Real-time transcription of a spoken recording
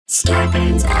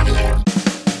Starburns Audio.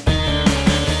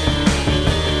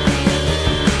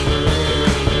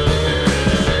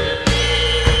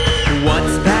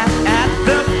 What's that at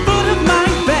the foot of my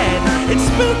bed? It's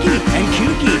spooky and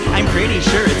kooky, I'm pretty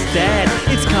sure it's dead.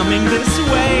 It's coming this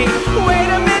way. Wait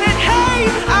a minute,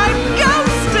 hey, I'm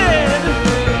ghosted!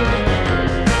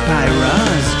 By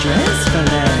Roz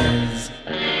Dressfelez.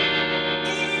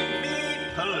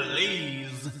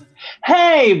 Please.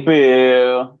 Hey,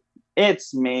 boo.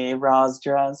 It's me, Roz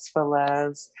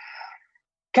Dressfelez.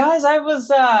 Guys, I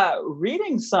was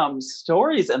reading some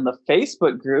stories in the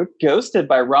Facebook group, Ghosted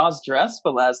by Roz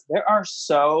Dressfelez. There are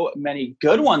so many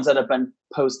good ones that have been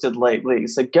posted lately.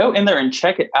 So go in there and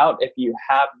check it out if you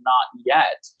have not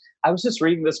yet. I was just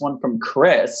reading this one from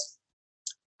Chris.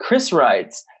 Chris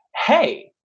writes,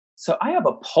 hey, so I have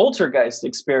a poltergeist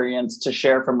experience to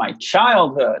share from my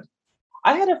childhood.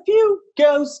 I had a few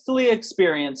ghostly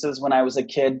experiences when I was a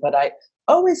kid, but I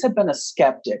always had been a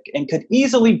skeptic and could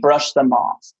easily brush them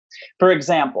off. For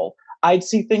example, I'd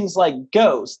see things like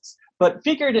ghosts, but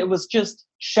figured it was just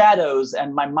shadows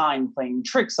and my mind playing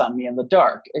tricks on me in the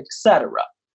dark, etc.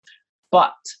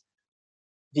 But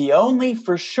the only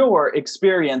for sure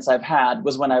experience I've had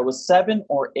was when I was 7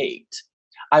 or 8.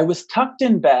 I was tucked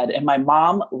in bed and my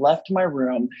mom left my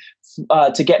room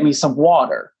to get me some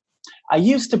water. I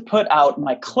used to put out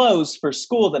my clothes for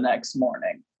school the next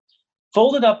morning,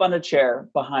 folded up on a chair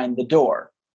behind the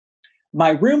door. My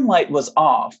room light was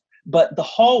off, but the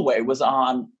hallway was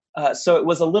on, so it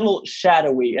was a little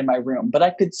shadowy in my room, but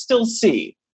I could still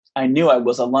see. I knew I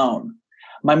was alone.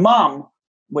 My mom,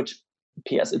 which,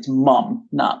 P.S., it's mum,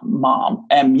 not mom,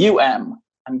 M-U-M.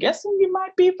 I'm guessing you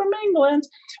might be from England.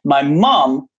 My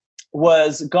mom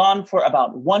was gone for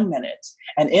about 1 minute,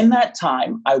 and in that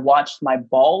time, I watched my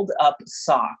balled up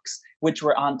socks, which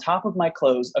were on top of my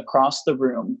clothes across the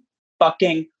room,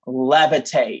 fucking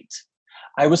levitate.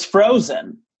 I was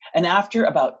frozen, and after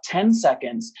about 10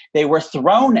 seconds, they were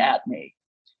thrown at me,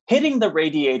 hitting the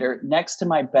radiator next to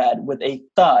my bed with a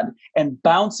thud and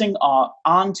bouncing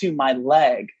onto my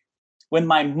leg. When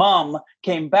my mom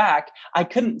came back, I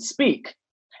couldn't speak.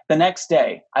 The next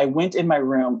day, I went in my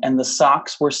room and the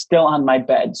socks were still on my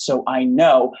bed, so I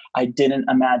know I didn't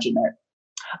imagine it.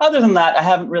 Other than that, I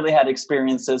haven't really had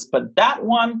experiences, but that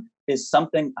one is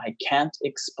something I can't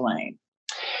explain.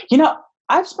 You know,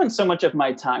 I've spent so much of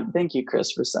my time, thank you,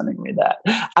 Chris, for sending me that.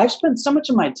 I've spent so much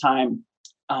of my time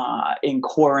in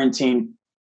quarantine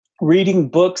reading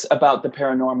books about the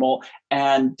paranormal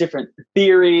and different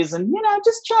theories and,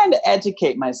 just trying to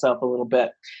educate myself a little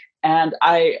bit. And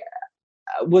I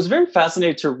was very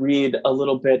fascinated to read a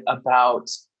little bit about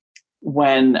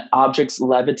when objects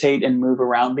levitate and move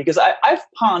around, because I've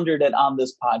pondered it on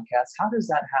this podcast. How does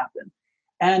that happen?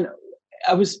 And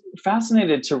I was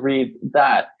fascinated to read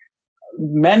that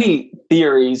many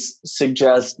theories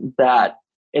suggest that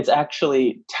it's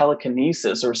actually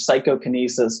telekinesis or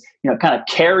psychokinesis, kind of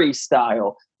Carrie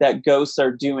style that ghosts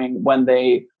are doing when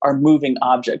they are moving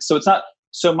objects. So it's not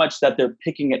so much that they're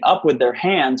picking it up with their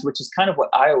hands, which is kind of what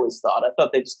I always thought. I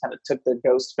thought they just kind of took their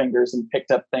ghost fingers and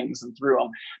picked up things and threw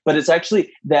them. But it's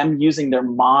actually them using their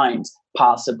minds,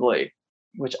 possibly,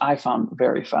 which I found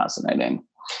very fascinating.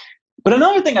 But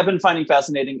another thing I've been finding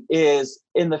fascinating is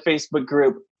in the Facebook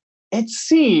group, it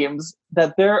seems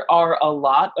that there are a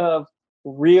lot of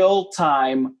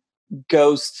real-time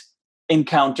ghost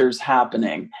encounters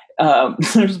happening.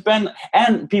 There's been,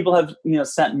 and people have,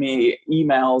 sent me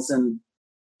emails and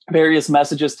various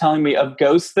messages telling me of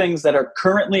ghost things that are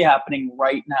currently happening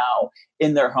right now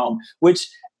in their home, which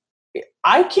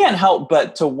I can't help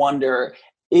but to wonder,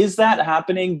 is that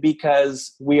happening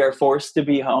because we are forced to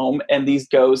be home and these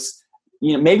ghosts,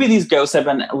 maybe these ghosts have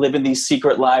been living these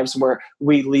secret lives where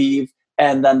we leave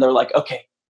and then they're like, okay,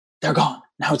 they're gone.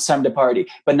 Now it's time to party.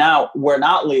 But now we're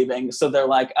not leaving. So they're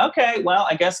like, okay, well,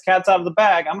 I guess cat's out of the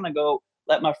bag. I'm going to go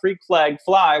let my freak flag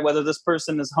fly, whether this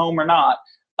person is home or not.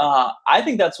 I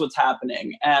think that's what's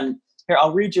happening. And here,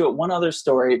 I'll read you one other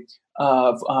story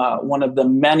of one of the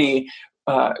many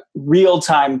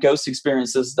real-time ghost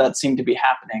experiences that seem to be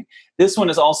happening. This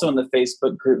one is also in the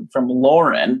Facebook group from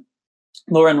Lauren.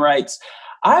 Lauren writes,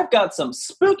 I've got some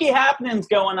spooky happenings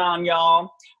going on, y'all.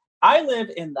 I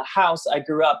live in the house I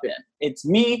grew up in. It's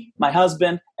me, my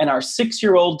husband, and our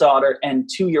 6-year-old daughter and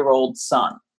 2-year-old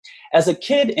son. As a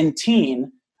kid and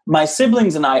teen, my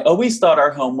siblings and I always thought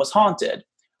our home was haunted.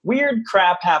 Weird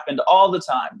crap happened all the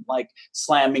time, like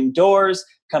slamming doors,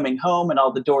 coming home and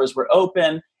all the doors were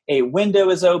open, a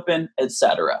window is open,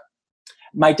 etc.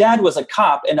 My dad was a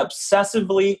cop and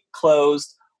obsessively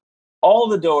closed all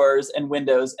the doors and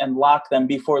windows and locked them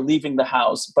before leaving the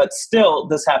house, but still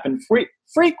this happened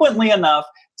frequently enough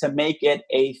to make it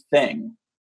a thing.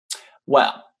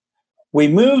 Well, we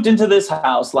moved into this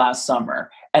house last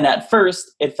summer, and at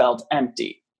first it felt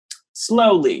empty.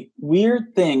 Slowly,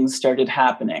 weird things started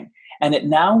happening, and it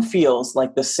now feels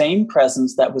like the same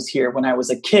presence that was here when I was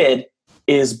a kid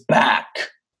is back.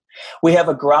 We have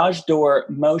a garage door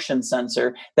motion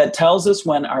sensor that tells us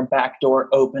when our back door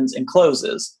opens and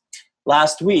closes.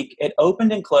 Last week, it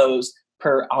opened and closed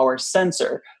per our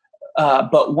sensor,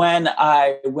 but when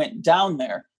I went down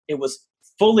there, it was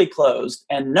fully closed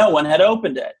and no one had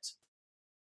opened it.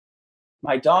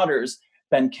 My daughter's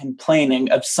been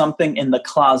complaining of something in the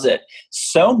closet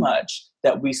so much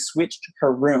that we switched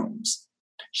her rooms.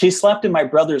 She slept in my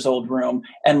brother's old room,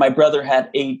 and my brother had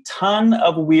a ton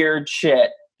of weird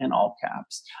shit, in all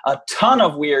caps, a ton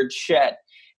of weird shit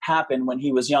happen when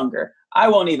he was younger. I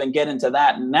won't even get into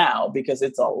that now because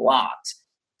it's a lot.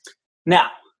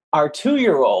 Now, our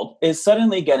 2-year-old is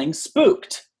suddenly getting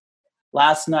spooked.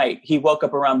 Last night, he woke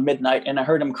up around midnight and I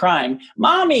heard him crying,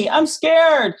 "Mommy, I'm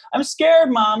scared. I'm scared,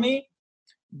 Mommy."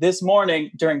 This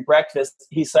morning during breakfast,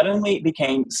 he suddenly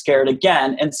became scared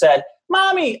again and said,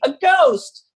 "Mommy, a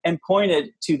ghost," and pointed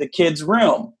to the kid's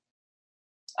room.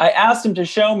 I asked him to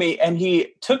show me, and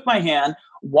he took my hand,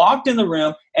 walked in the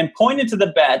room, and pointed to the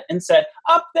bed and said,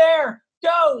 "Up there,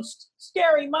 ghost,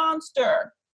 scary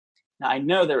monster." Now, I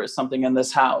know there is something in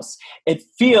this house. It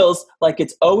feels like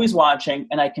it's always watching,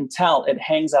 and I can tell it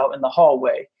hangs out in the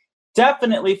hallway.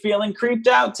 Definitely feeling creeped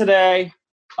out today.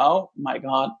 Oh my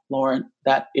God, Lauren,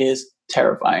 that is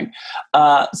terrifying.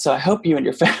 So I hope you and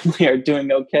your family are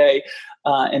doing okay.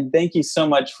 And thank you so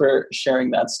much for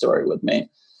sharing that story with me.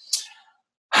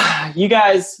 You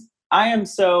guys, I am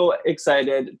so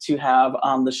excited to have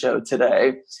on the show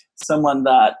today someone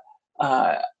that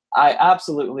I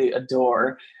absolutely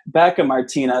adore, Becca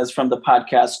Martinez from the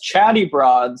podcast Chatty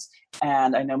Broads.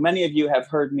 And I know many of you have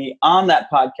heard me on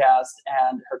that podcast,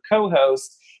 and her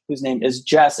co-host, whose name is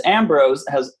Jess Ambrose,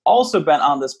 has also been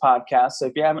on this podcast. So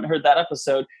if you haven't heard that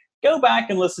episode, go back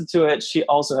and listen to it. She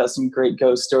also has some great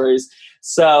ghost stories.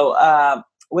 So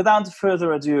without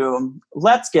further ado,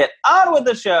 let's get on with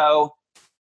the show.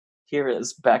 Here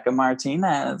is Becca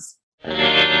Martinez.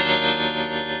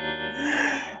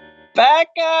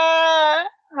 Becca!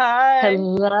 Hi.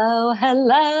 Hello.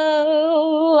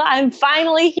 I'm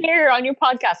finally here on your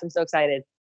podcast. I'm so excited.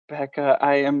 Becca,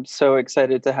 I am so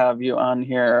excited to have you on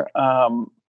here.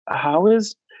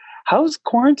 How's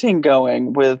quarantine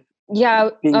going with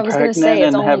being pregnant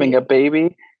and having a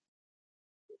baby?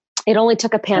 It only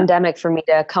took a pandemic for me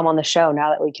to come on the show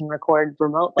now that we can record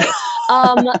remotely.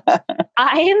 I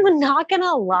am not going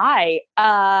to lie.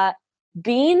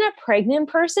 Being a pregnant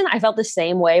person, I felt the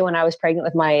same way when I was pregnant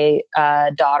with my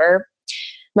daughter,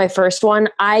 my first one.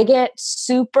 I get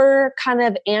super kind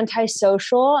of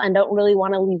antisocial and don't really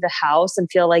want to leave the house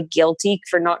and feel like guilty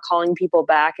for not calling people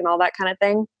back and all that kind of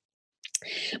thing.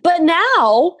 But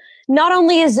now, not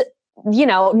only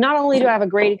do I have a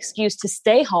great excuse to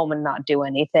stay home and not do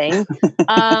anything,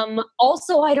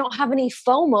 also I don't have any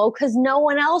FOMO because no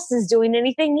one else is doing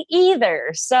anything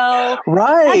either. So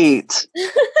right.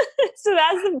 So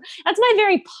that's my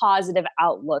very positive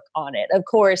outlook on it. Of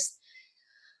course,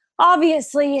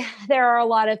 obviously there are a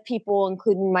lot of people,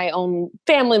 including my own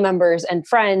family members and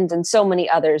friends and so many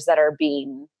others, that are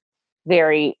being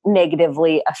very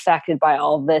negatively affected by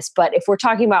all of this. But if we're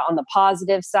talking about on the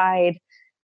positive side,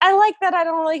 I like that I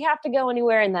don't really have to go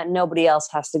anywhere and that nobody else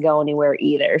has to go anywhere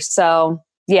either. So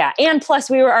yeah. And plus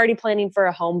we were already planning for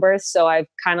a home birth. So I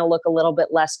kind of look a little bit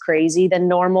less crazy than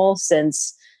normal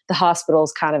since the hospital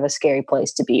is kind of a scary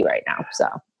place to be right now. So.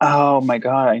 Oh my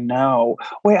God, I know.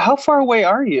 Wait, how far away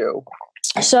are you?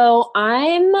 So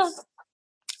I'm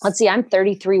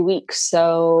 33 weeks.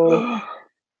 So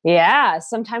yeah,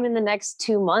 sometime in the next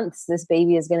 2 months, this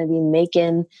baby is going to be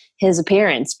making his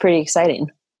appearance. Pretty exciting.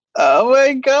 Oh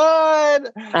my God.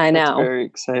 I know. That's very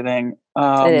exciting.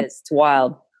 It is. It's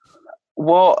wild.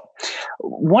 Well,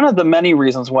 one of the many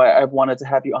reasons why I've wanted to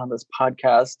have you on this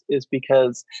podcast is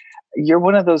because you're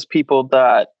one of those people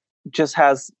that just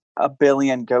has a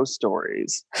billion ghost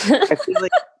stories. I feel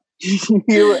like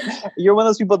you're one of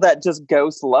those people that just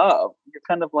ghost love. You're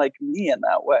kind of like me in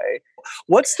that way.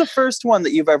 What's the first one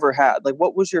that you've ever had? Like,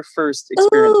 what was your first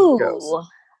experience with ghosts?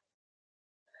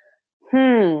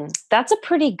 That's a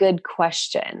pretty good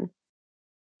question.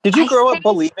 Did you grow up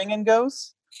believing in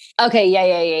ghosts? Okay,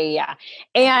 yeah.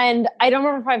 And I don't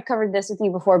remember if I've covered this with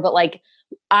you before, but like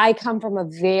I come from a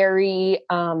very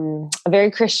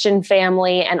Christian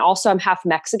family, and also I'm half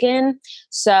Mexican.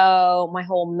 So my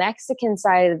whole Mexican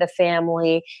side of the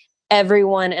family,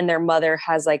 everyone and their mother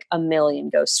has like a million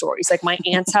ghost stories. Like my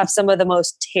aunts have some of the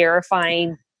most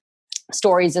terrifying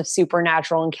stories of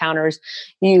supernatural encounters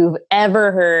you've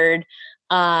ever heard.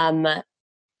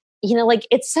 Like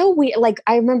it's so weird. Like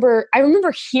I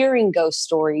remember hearing ghost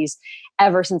stories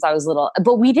ever since I was little,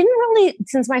 but we didn't really,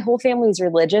 since my whole family is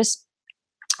religious,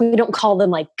 we don't call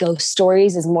them like ghost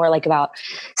stories. It's more like about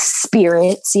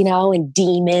spirits, and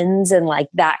demons and like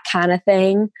that kind of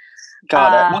thing.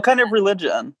 Got it. What kind of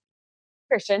religion?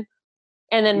 Christian.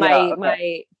 And then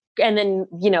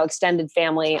extended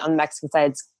family on the Mexican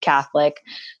side is Catholic.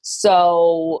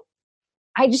 So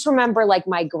I just remember like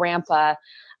my grandpa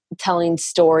telling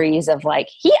stories of like,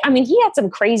 he had some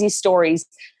crazy stories.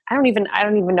 I don't even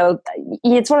know.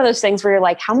 It's one of those things where you're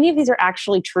like, how many of these are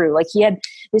actually true? Like he had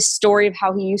this story of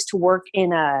how he used to work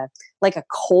in a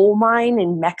coal mine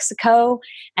in Mexico,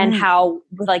 and how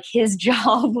like his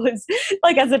job was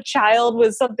like, as a child,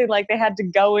 was something like they had to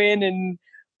go in and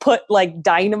put like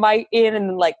dynamite in and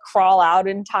then like crawl out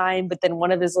in time. But then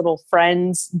one of his little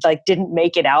friends like didn't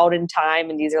make it out in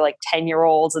time. And these are like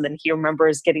 10-year-olds. And then he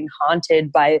remembers getting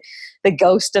haunted by the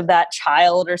ghost of that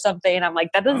child or something. And I'm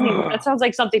like, that sounds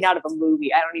like something out of a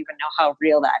movie. I don't even know how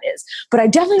real that is. But I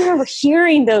definitely remember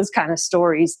hearing those kind of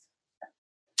stories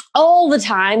all the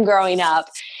time growing up.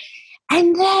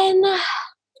 And then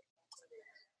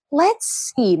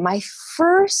let's see, my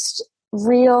first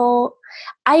real,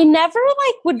 I've never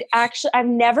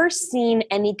seen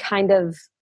any kind of,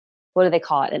 what do they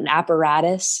call it? An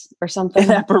apparatus or something?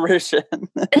 An apparition.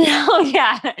 No,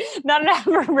 yeah. Not an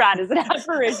apparatus, an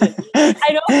apparition.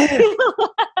 I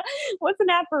don't what's an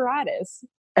apparatus?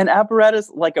 An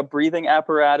apparatus, like a breathing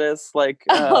apparatus, like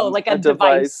like a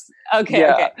device. Okay,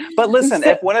 yeah. Okay. But listen,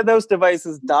 if one of those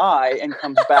devices die and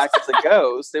comes back as a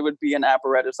ghost, it would be an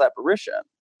apparatus apparition.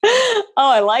 Oh,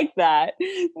 I like that.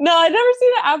 No, I've never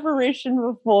seen an apparition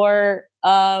before.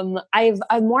 I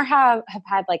more have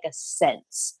had like a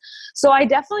sense. So I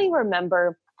definitely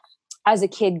remember as a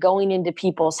kid going into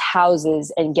people's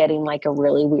houses and getting like a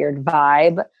really weird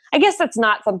vibe. I guess that's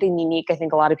not something unique. I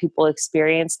think a lot of people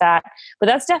experience that, but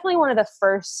that's definitely one of the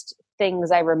first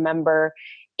things I remember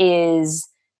is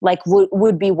like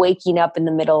would be waking up in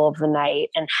the middle of the night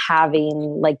and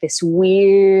having like this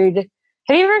weird.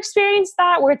 Have you ever experienced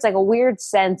that where it's like a weird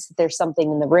sense that there's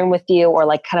something in the room with you, or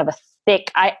like kind of a thick,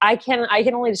 I can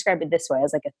only describe it this way,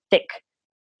 as like a thick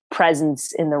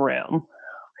presence in the room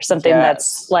or something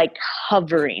that's like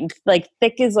hovering. Like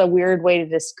thick is a weird way to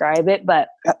describe it, but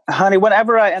honey,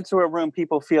 whenever I enter a room,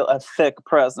 people feel a thick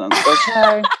presence.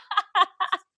 Okay.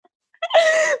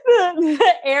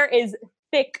 the air is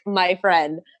thick, my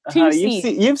friend.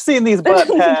 You've seen these butt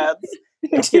pads.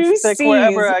 It gets thick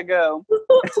wherever I go.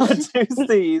 2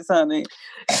 C's, honey.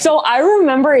 So I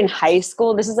remember in high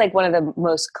school, this is like one of the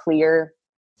most clear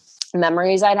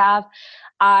memories I'd have.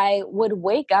 I would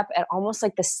wake up at almost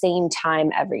like the same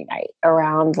time every night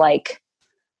around like,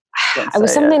 it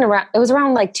was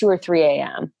around like 2 or 3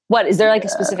 a.m. What, is there like a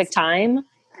specific time?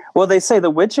 Well, they say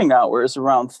the witching hour is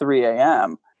around 3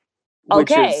 a.m.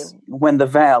 Which is when the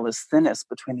veil is thinnest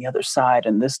between the other side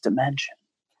and this dimension.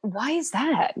 Why is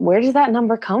that? Where did that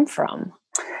number come from?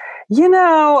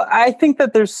 I think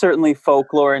that there's certainly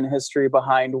folklore and history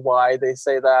behind why they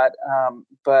say that.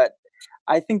 But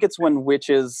I think it's when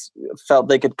witches felt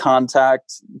they could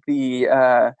contact the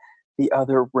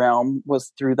other realm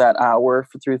was through that hour,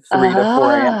 through 3 to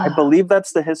 4 a.m. I believe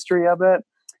that's the history of it.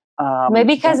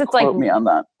 Maybe because it's like me on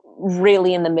that.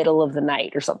 Really in the middle of the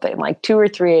night or something. Like 2 or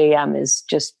 3 a.m. is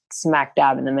just smack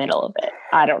dab in the middle of it.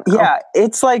 I don't know. Yeah,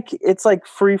 it's like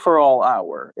free for all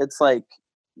hour. It's like,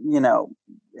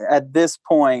 at this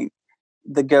point,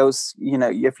 the ghosts,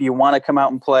 if you want to come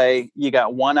out and play, you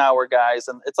got 1 hour, guys,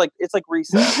 and it's like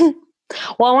recess.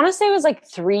 Well, I want to say it was like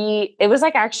 3. It was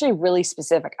like actually really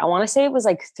specific. I want to say it was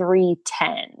like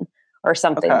 3:10 or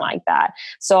something like that.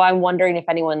 So I'm wondering if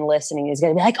anyone listening is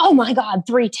going to be like, "Oh my God,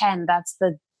 3:10! That's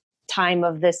the time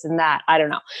of this and that." I don't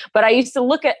know. But I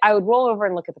would roll over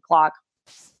and look at the clock,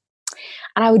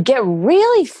 and I would get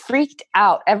really freaked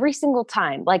out every single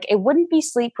time. Like it wouldn't be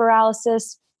sleep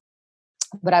paralysis,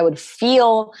 but I would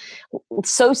feel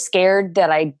so scared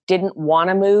that I didn't want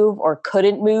to move or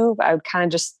couldn't move. I would kind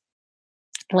of just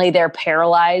lay there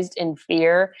paralyzed in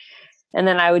fear. And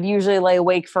then I would usually lay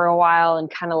awake for a while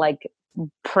and kind of like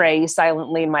pray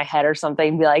silently in my head or something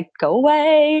and be like, go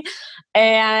away.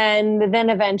 And then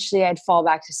eventually I'd fall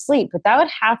back to sleep. But that would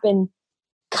happen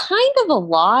kind of a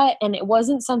lot. And it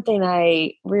wasn't something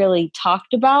I really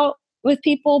talked about with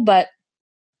people, but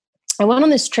I went on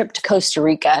this trip to Costa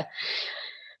Rica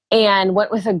and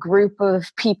went with a group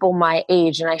of people my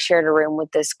age. And I shared a room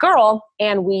with this girl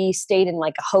and we stayed in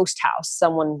like a host house,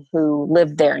 someone who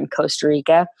lived there in Costa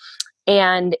Rica.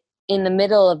 And in the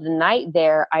middle of the night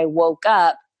there, I woke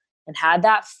up and had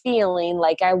that feeling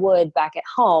like I would back at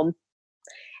home.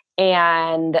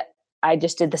 And I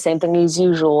just did the same thing as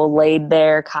usual, laid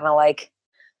there, kind of like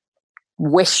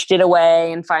wished it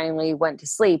away, and finally went to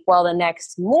sleep. Well, the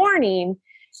next morning,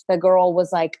 the girl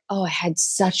was like, oh, I had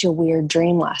such a weird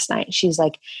dream last night. She's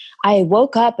like, I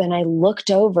woke up and I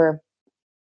looked over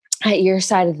at your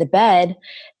side of the bed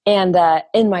and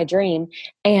in my dream,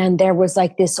 and there was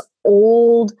like this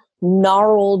old,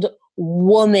 gnarled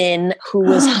woman who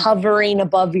was hovering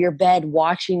above your bed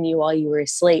watching you while you were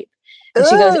asleep. And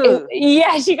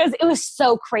she goes, it was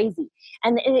so crazy.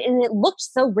 And it looked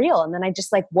so real. And then I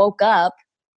just like woke up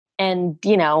and,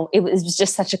 you know, it was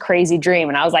just such a crazy dream.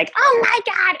 And I was like, oh my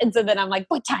God. And so then I'm like,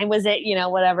 what time was it? You know,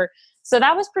 whatever. So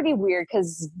that was pretty weird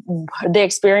because the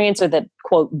experience or the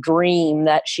quote dream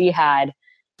that she had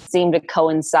seemed to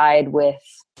coincide with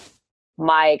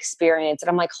my experience. And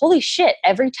I'm like, holy shit,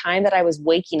 every time that I was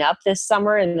waking up this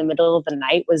summer in the middle of the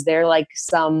night, was there like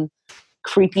some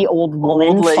creepy old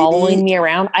woman following me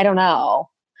around? I don't know.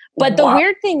 But the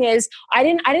weird thing is I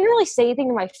didn't really say anything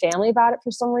to my family about it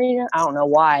for some reason. I don't know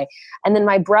why. And then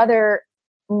my brother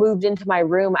moved into my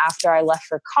room after I left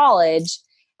for college.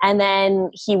 And then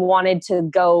he wanted to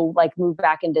go like move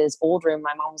back into his old room.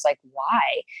 My mom was like,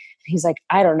 why? He's like,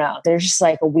 I don't know. There's just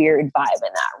like a weird vibe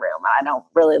in that room. I don't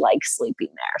really like sleeping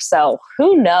there. So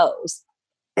who knows?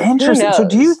 Interesting. Who knows? So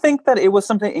do you think that it was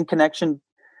something in connection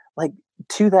like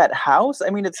to that house?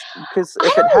 I mean, it's because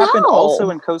if it happened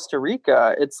also in Costa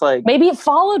Rica, it's like maybe it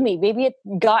followed me. Maybe it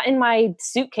got in my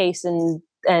suitcase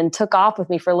and took off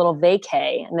with me for a little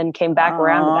vacay and then came back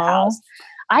around to the house.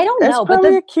 I don't know. It's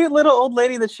probably a cute little old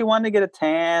lady that she wanted to get a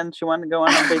tan. She wanted to go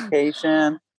on a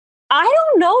vacation. I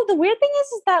don't know. The weird thing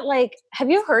is that like, have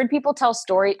you heard people tell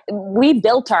stories? We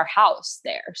built our house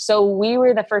there. So we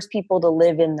were the first people to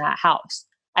live in that house.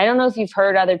 I don't know if you've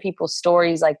heard other people's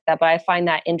stories like that, but I find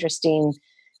that interesting.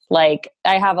 Like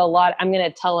I have a lot, I'm going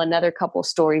to tell another couple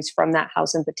stories from that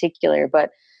house in particular,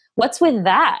 but what's with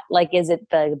that? Like, is it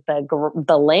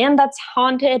the land that's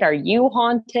haunted? Are you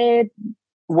haunted?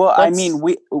 Well, I mean,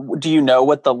 do you know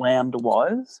what the land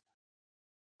was?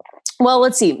 Well,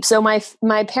 let's see. So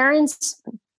my parents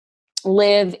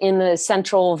live in the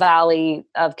Central Valley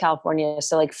of California,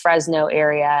 so like Fresno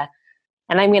area.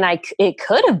 And I mean, it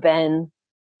could have been,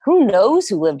 who knows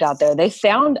who lived out there. They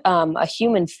found a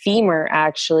human femur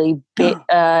actually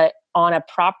on a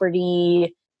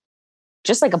property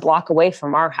just like a block away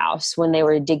from our house when they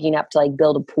were digging up to like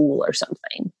build a pool or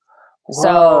something. Whoa.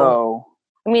 So,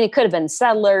 I mean, it could have been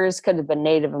settlers, could have been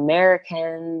Native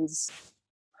Americans,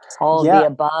 all of the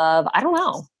above. I don't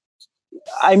know.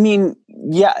 I mean,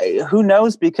 yeah, who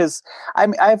knows? Because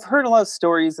I've heard a lot of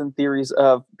stories and theories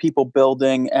of people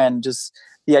building and just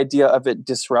the idea of it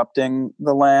disrupting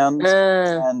the land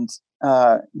and,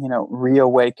 you know,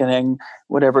 reawakening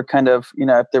whatever kind of, you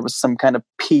know, if there was some kind of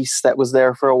peace that was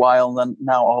there for a while, and then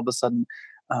now all of a sudden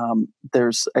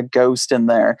there's a ghost in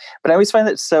there. But I always find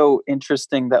it so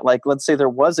interesting that, like, let's say there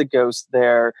was a ghost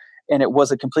there and it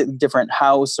was a completely different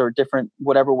house or different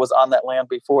whatever was on that land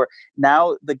before.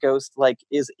 Now the ghost like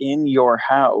is in your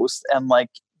house and like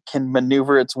can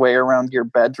maneuver its way around your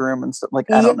bedroom and stuff.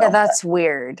 Like, I don't know. Yeah, that's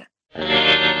weird.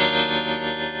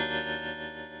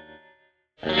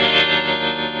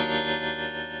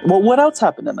 Well, what else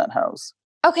happened in that house?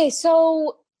 Okay,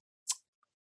 so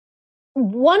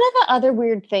one of the other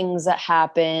weird things that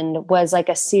happened was like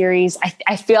a series.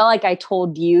 I feel like I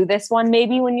told you this one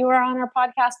maybe when you were on our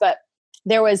podcast, but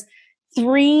there was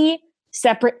 3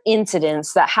 separate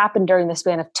incidents that happened during the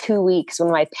span of 2 weeks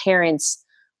when my parents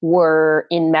were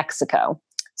in Mexico.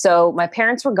 So my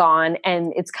parents were gone,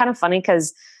 and it's kind of funny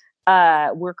because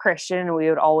we're Christian and we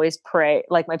would always pray.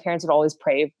 Like my parents would always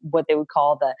pray what they would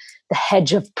call the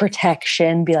hedge of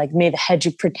protection, be like, may the hedge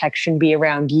of protection be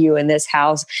around you in this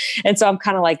house. And so I'm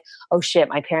kind of like, oh shit,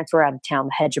 my parents were out of town.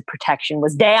 The hedge of protection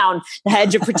was down. The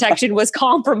hedge of protection was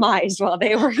compromised while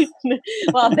they were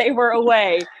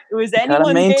away. It was anyone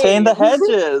gotta maintain the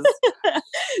hedges.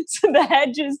 So the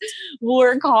hedges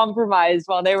were compromised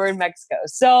while they were in Mexico.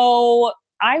 So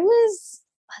I was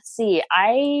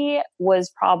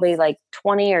probably like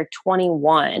 20 or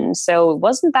 21. So it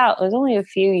was only a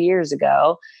few years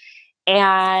ago.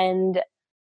 And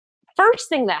first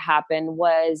thing that happened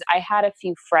was I had a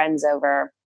few friends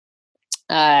over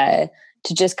to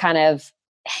just kind of,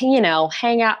 you know,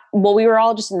 hang out. Well, we were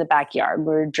all just in the backyard. We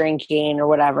were drinking or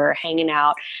whatever, hanging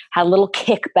out, had a little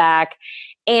kickback.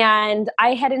 And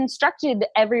I had instructed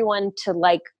everyone to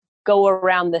like go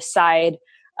around the side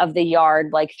of the yard,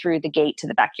 like through the gate to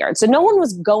the backyard. So no one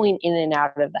was going in and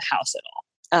out of the house at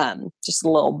all. Just a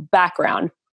little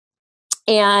background.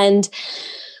 And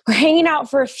we're hanging out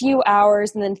for a few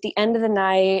hours. And then at the end of the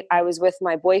night, I was with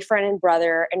my boyfriend and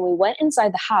brother, and we went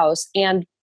inside the house. And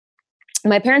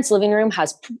my parents' living room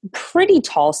has pretty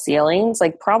tall ceilings,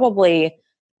 like probably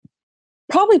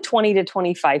 20 to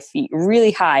 25 feet,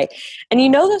 really high.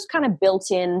 And those kind of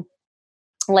built in,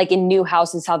 like in new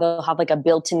houses, how they'll have like a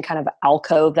built-in kind of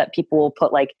alcove that people will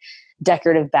put like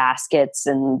decorative baskets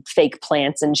and fake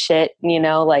plants and shit,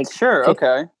 like Sure,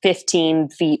 okay. 15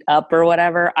 feet up or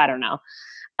whatever. I don't know.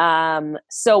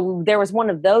 So there was one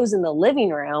of those in the living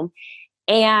room,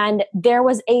 and there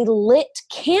was a lit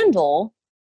candle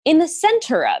in the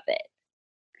center of it.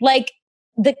 Like,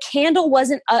 the candle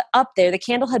wasn't up there. The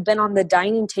candle had been on the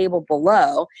dining table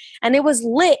below, and it was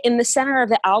lit in the center of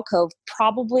the alcove,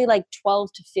 probably like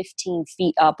 12 to 15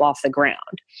 feet up off the ground.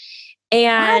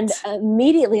 And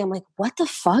immediately I'm like, what the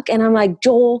fuck? And I'm like,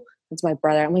 Joel, it's my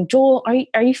brother. I'm like, Joel,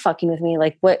 are you fucking with me?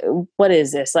 Like, what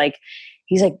is this? Like,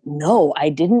 he's like, no, I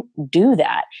didn't do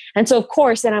that. And so, of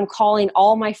course, then I'm calling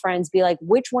all my friends, be like,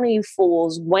 which one of you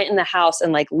fools went in the house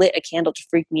and like lit a candle to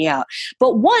freak me out?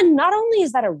 But one, not only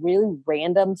is that a really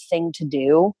random thing to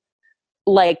do,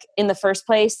 like in the first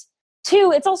place,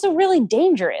 two, it's also really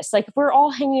dangerous. Like, if we're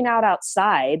all hanging out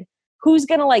outside, who's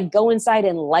going to like go inside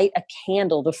and light a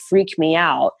candle to freak me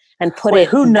out and put it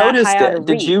who that noticed high out it? of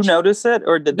Did you reach? notice it,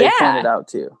 or did they point it out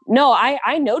to you? No,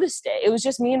 I noticed it. It was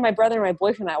just me and my brother and my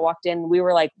boyfriend that walked in. We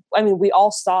were like, we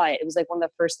all saw it. It was like one of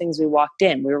the first things we walked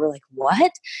in. We were like,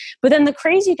 what? But then the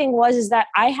crazy thing is that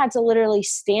I had to literally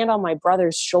stand on my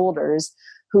brother's shoulders,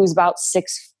 who's about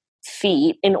 6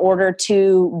 feet, in order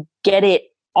to get it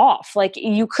off. Like,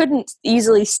 you couldn't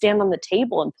easily stand on the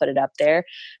table and put it up there.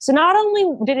 So not only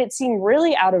did it seem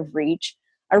really out of reach,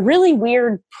 a really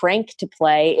weird prank to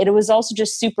play, it was also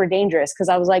just super dangerous, because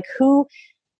I was like,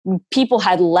 people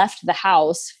had left the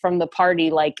house from the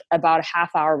party like about a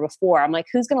half hour before. I'm like,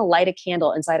 who's going to light a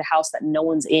candle inside a house that no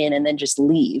one's in and then just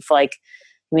leave? Like,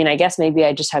 I guess maybe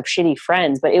I just have shitty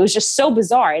friends, but it was just so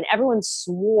bizarre. And everyone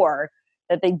swore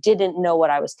that they didn't know what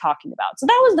I was talking about. So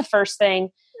that was the first thing.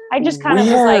 I just kind of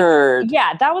was like,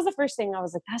 yeah, that was the first thing. I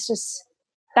was like,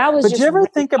 that was But just do you ever really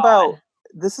think odd. about,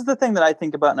 this is the thing that I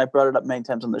think about, and I brought it up many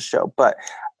times on the show, but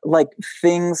like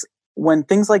when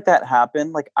things like that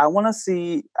happen, like I want to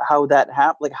see how that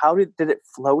happened. Like, how did it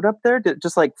float up there? Did it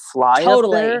just like fly up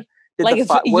there?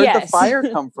 Where'd the fire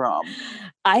come from?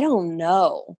 I don't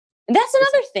know. That's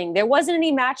another thing. There wasn't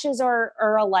any matches or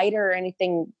a lighter or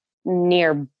anything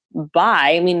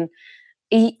nearby.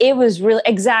 It was really,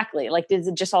 exactly, like, did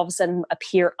it just all of a sudden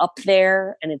appear up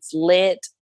there and it's lit?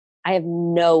 I have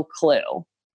no clue.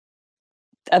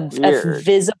 A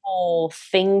visible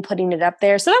thing putting it up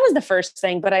there. So that was the first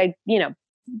thing, but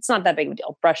it's not that big of a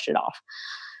deal. Brushed it off.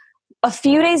 A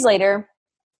few days later,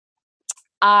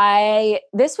 actually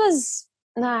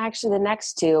the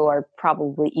next two are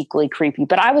probably equally creepy,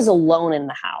 but I was alone in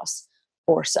the house,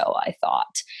 or so I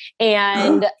thought.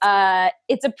 And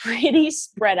it's a pretty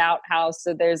spread out house.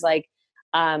 So there's like,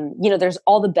 there's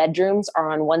all the bedrooms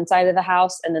are on one side of the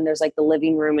house, and then there's like the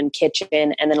living room and kitchen.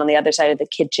 And then on the other side of the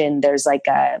kitchen, there's like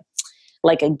a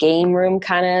game room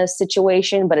kind of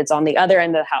situation, but it's on the other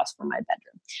end of the house from my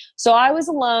bedroom. So I was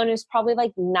alone. It was probably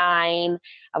like 9.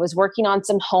 I was working on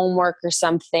some homework or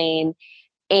something.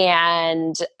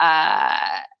 And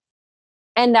I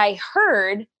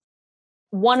heard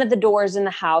one of the doors in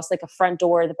the house, like a front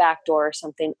door, the back door or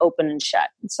something, open and shut.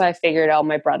 So I figured,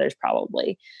 my brother's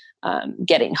probably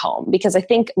getting home, because I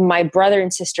think my brother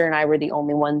and sister and I were the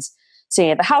only ones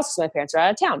staying at the house because my parents are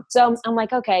out of town. So I'm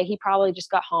like, okay, he probably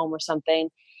just got home or something.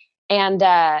 And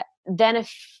then a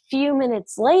few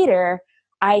minutes later,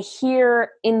 I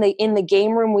hear in the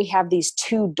game room, we have these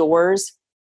 2 doors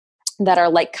that are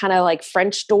like kind of like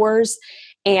French doors,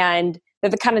 and they're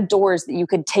the kind of doors that you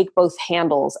could take both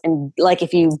handles, and like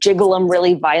if you jiggle them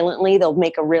really violently, they'll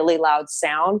make a really loud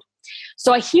sound.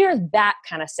 So I hear that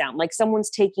kind of sound, like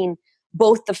someone's taking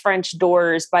both the French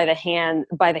doors by the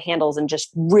handles and just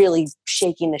really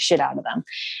shaking the shit out of them.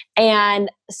 And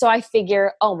so I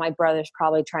figure, my brother's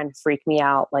probably trying to freak me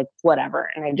out, like whatever.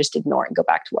 And I just ignore it and go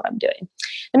back to what I'm doing.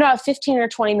 And about 15 or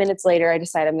 20 minutes later, I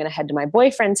decide I'm going to head to my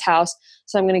boyfriend's house.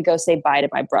 So I'm going to go say bye to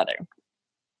my brother.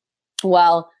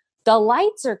 Well, the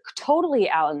lights are totally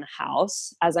out in the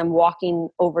house as I'm walking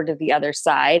over to the other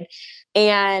side.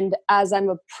 And as I'm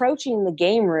approaching the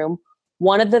game room,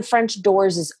 one of the French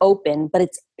doors is open, but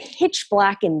it's pitch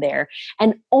black in there.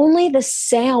 And only the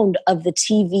sound of the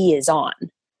TV is on.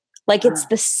 Like, it's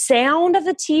the sound of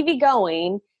the TV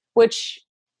going, which,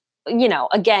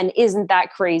 again, isn't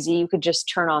that crazy. You could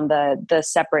just turn on the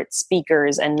separate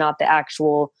speakers and not the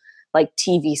actual like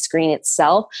TV screen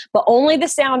itself, but only the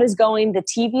sound is going. The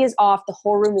TV is off. The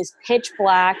whole room is pitch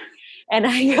black. And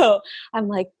I'm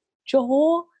like,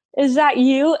 Joel, is that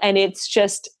you? And it's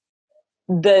just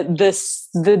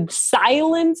the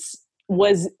silence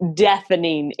was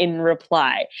deafening in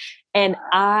reply. And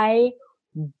I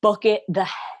book it the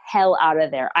hell out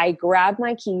of there. I grabbed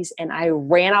my keys and I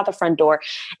ran out the front door.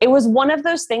 It was one of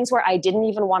those things where I didn't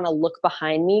even want to look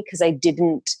behind me because I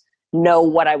didn't know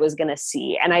what I was going to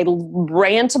see. And I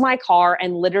ran to my car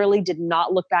and literally did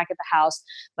not look back at the house.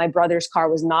 My brother's car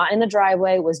was not in the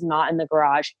driveway, was not in the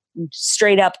garage.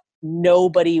 Straight up,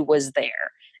 nobody was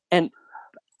there. And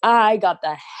I got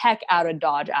the heck out of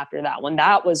Dodge after that one.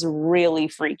 That was really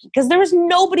freaky because there was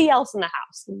nobody else in the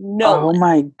house. No. Oh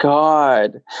my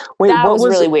God. Wait, that what was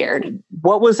really weird.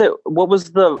 What was it? What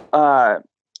was the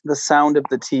sound of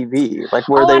the TV? Like,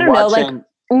 were they I don't watching? know, like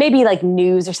maybe like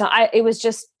news or something. It was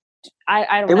just,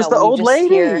 I don't know. It was the old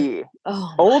lady.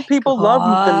 Old people love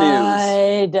the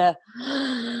news.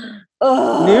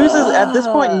 News is, at this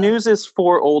point, news is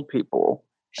for old people.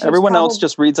 Everyone else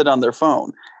just reads it on their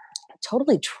phone.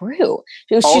 Totally true.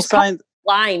 She's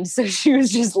blind, so she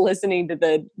was just listening to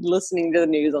the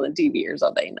news on the TV or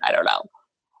something. I don't know.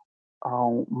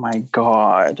 Oh my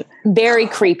God. Very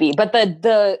creepy. But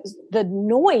the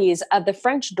noise of the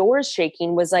French doors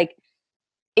shaking was like,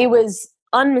 it was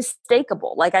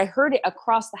unmistakable. Like I heard it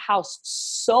across the house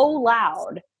so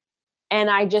loud, and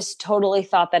I just totally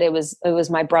thought that it was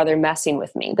my brother messing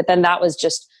with me. But then that was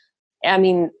just, I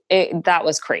mean, that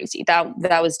was crazy. That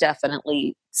was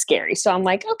definitely scary. So I'm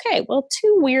like, okay, well,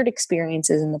 2 weird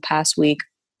experiences in the past week.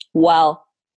 Well,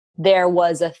 there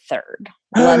was a third.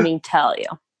 Let me tell you.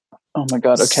 Oh my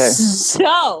God. Okay.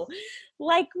 So,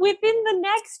 like within the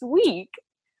next week,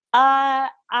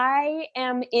 I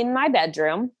am in my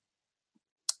bedroom.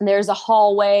 There's a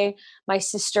hallway. My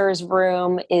sister's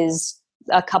room is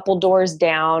a couple doors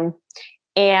down,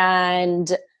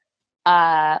 and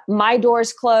my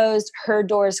door's closed, her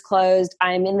door's closed.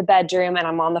 I'm in the bedroom and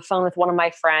I'm on the phone with one of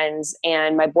my friends,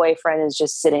 and my boyfriend is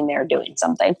just sitting there doing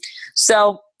something.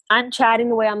 So I'm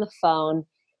chatting away on the phone,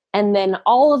 and then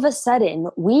all of a sudden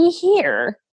we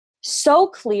hear so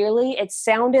clearly, it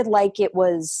sounded like it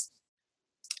was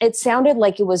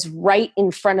right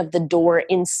in front of the door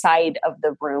inside of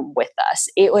the room with us.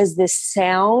 It was this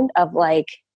sound of like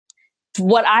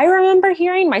what I remember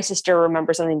hearing. My sister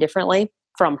remembers something differently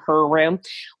from her room.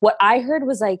 What I heard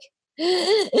was like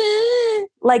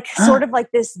sort of like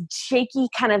this shaky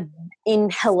kind of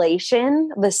inhalation,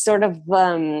 this sort of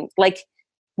like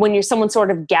when you're someone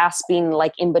sort of gasping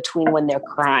like in between when they're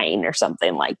crying or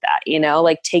something like that, you know,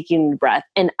 like taking a breath.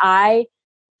 And I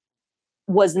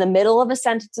was in the middle of a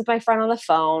sentence with my friend on the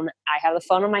phone. I have the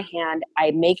phone in my hand.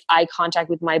 I make eye contact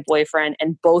with my boyfriend,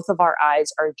 and both of our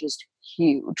eyes are just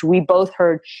huge. We both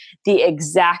heard the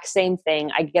exact same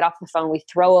thing. I get off the phone. We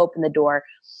throw open the door.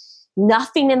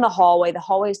 Nothing in the hallway. The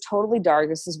hallway is totally dark.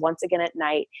 This is once again at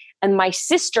night. And my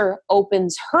sister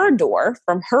opens her door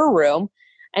from her room,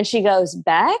 and she goes,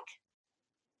 "Beck?"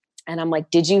 And I'm like,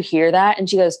 "Did you hear that?" And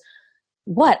she goes,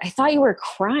 "What? I thought you were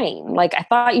crying. Like, I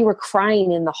thought you were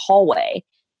crying in the hallway."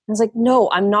 I was like, "No,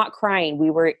 I'm not crying. We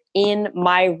were in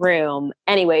my room."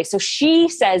 Anyway, so she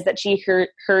says that she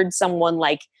heard someone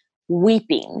like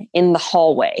weeping in the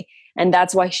hallway, and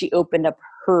that's why she opened up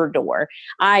her door.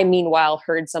 I, meanwhile,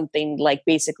 heard something like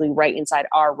basically right inside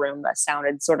our room that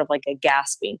sounded sort of like a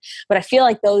gasping. But I feel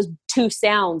like those 2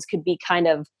 sounds could be kind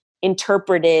of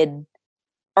interpreted,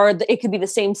 or it could be the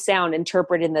same sound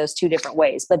interpreted in those 2 different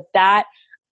ways. But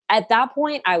at that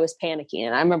point, I was panicking.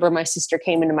 And I remember my sister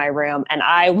came into my room and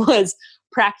I was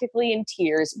practically in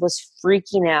tears, was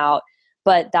freaking out.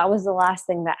 But that was the last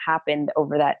thing that happened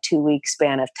over that 2-week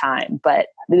span of time. But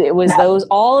it was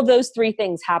all of those 3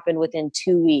 things happened within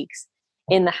 2 weeks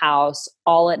in the house,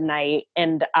 all at night.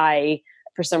 And I,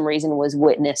 for some reason, was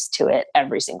witness to it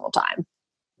every single time.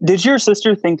 Did your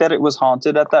sister think that it was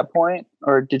haunted at that point?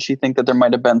 Or did she think that there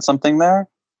might have been something there?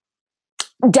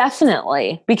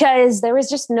 Definitely, because there was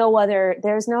just no other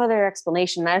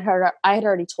explanation. I had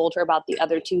already told her about the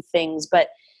other 2 things, but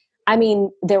I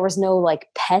mean, there was no like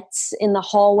pets in the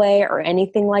hallway or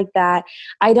anything like that.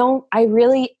 I don't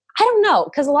know.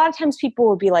 Cause a lot of times people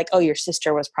would be like, "Oh, your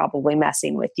sister was probably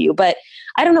messing with you." But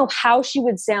I don't know how she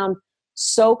would sound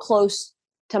so close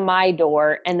to my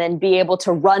door and then be able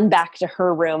to run back to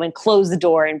her room and close the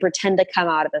door and pretend to come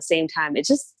out at the same time.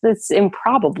 It's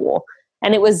improbable.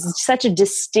 And it was such a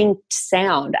distinct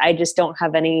sound. I just don't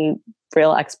have any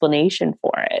real explanation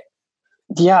for it.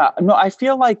 Yeah, no, I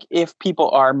feel like if people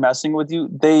are messing with you,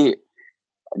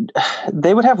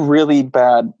 they would have really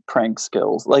bad prank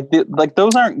skills. Like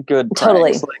those aren't good pranks.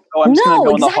 Totally. Like, oh, I'm just gonna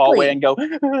go in the exactly. hallway and go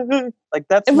like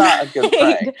that's not a good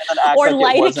prank. And then act Or like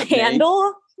light it a wasn't candle.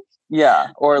 Me. Yeah,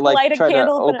 or like Light a try to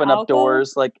candle with an open up alcohol.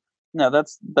 doors. Like, no,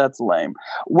 that's lame.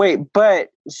 Wait, but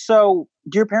so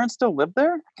do your parents still live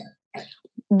there?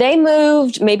 They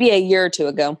moved maybe a year or two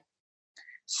ago.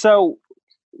 So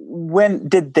when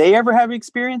did they ever have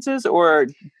experiences, or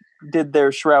did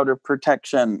their shroud of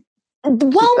protection?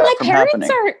 Well,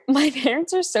 my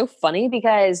parents are so funny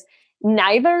because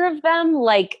neither of them,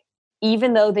 like,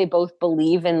 even though they both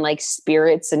believe in like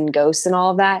spirits and ghosts and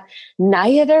all of that,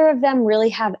 neither of them really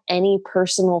have any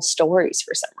personal stories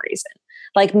for some reason.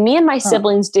 Like me and my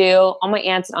siblings do, all my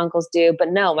aunts and uncles do, but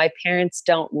no, my parents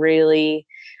don't really.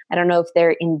 I don't know if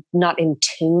they're not in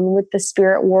tune with the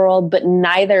spirit world, but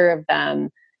neither of them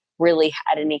really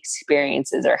had any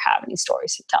experiences or have any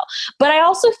stories to tell. But I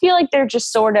also feel like they're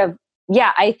just sort of,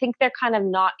 I think they're kind of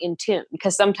not in tune,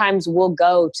 because sometimes we'll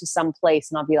go to some place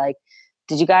and I'll be like,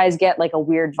 did you guys get like a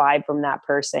weird vibe from that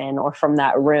person or from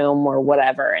that room or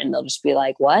whatever? And they'll just be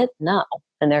like, what? No.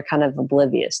 And they're kind of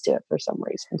oblivious to it for some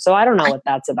reason. So I don't know what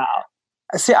that's about.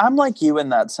 See, I'm like you in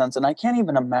that sense, and I can't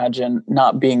even imagine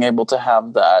not being able to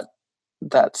have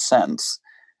that sense.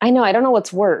 I know. I don't know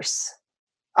what's worse.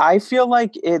 I feel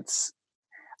like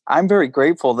I'm very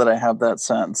grateful that I have that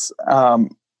sense.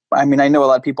 I mean, I know a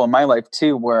lot of people in my life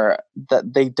too, where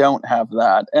that they don't have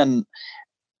that. And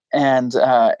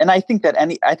I think that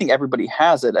I think everybody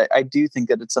has it. I do think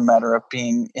that it's a matter of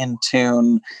being in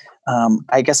tune.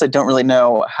 I guess I don't really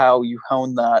know how you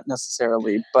hone that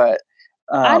necessarily, but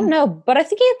I don't know, but I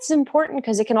think it's important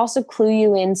because it can also clue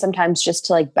you in sometimes just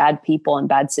to like bad people and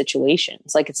bad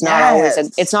situations. Like it's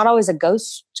not always a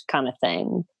ghost kind of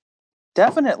thing.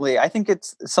 Definitely. I think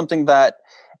it's something that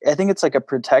I think it's like a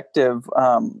protective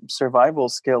survival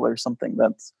skill or something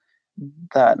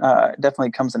that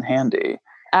definitely comes in handy.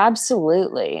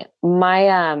 Absolutely.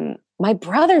 My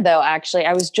brother, though, actually,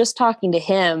 I was just talking to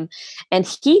him and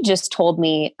he just told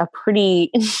me a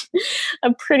pretty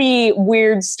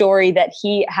weird story that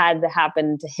he had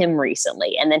happen to him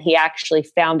recently. And then he actually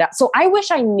found out. So I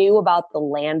wish I knew about the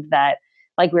land that,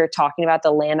 like we were talking about, the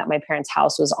land that my parents'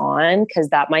 house was on, because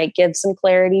that might give some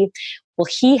clarity. Well,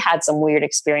 he had some weird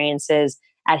experiences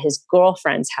at his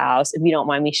girlfriend's house, if you don't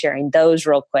mind me sharing those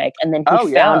real quick. And then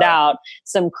he found out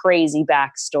some crazy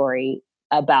backstory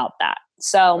about that.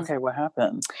 So, okay, what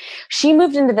happened? She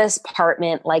moved into this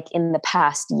apartment like in the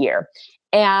past year.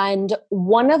 And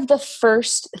one of the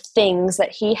first things that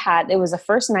he had, it was the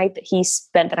first night that he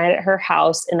spent the night at her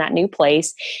house in that new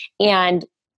place. And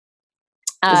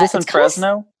is this in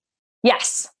Fresno?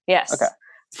 Yes. Okay.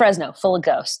 Fresno, full of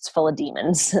ghosts, full of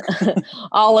demons,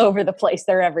 all over the place.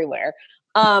 They're everywhere.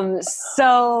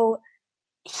 So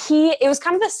it was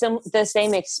kind of the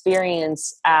same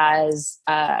experience as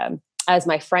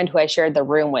my friend who I shared the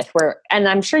room with, and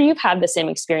I'm sure you've had the same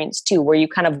experience too, where you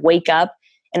kind of wake up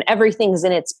and everything's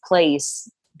in its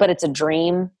place, but it's a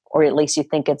dream, or at least you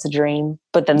think it's a dream,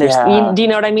 but then do you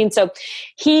know what I mean? So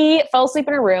he fell asleep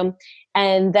in a room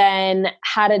and then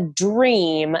had a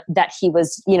dream that he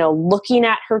was, looking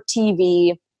at her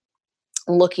TV,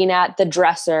 looking at the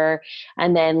dresser,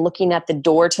 and then looking at the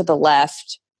door to the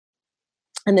left.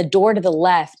 And the door to the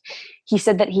left, he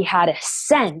said that he had a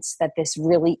sense that this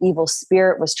really evil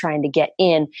spirit was trying to get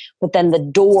in, but then the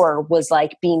door was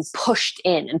like being pushed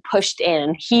in and pushed in.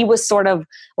 And he was sort of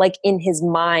like in his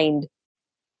mind,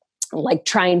 like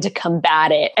trying to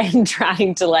combat it and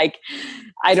trying to like,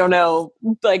 I don't know,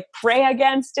 like pray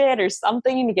against it or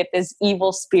something to get this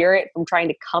evil spirit from trying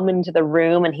to come into the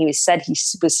room. And he said he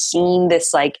was seeing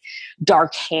this like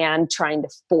dark hand trying to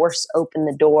force open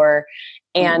the door.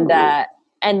 And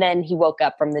then he woke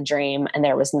up from the dream and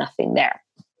there was nothing there.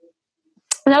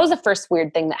 And that was the first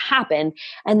weird thing that happened.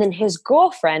 And then his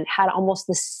girlfriend had almost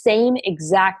the same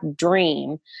exact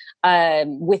dream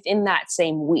within that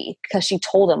same week, because she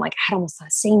told him, like, I had almost the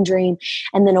same dream.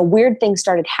 And then a weird thing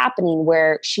started happening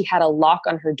where she had a lock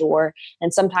on her door.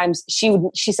 And sometimes she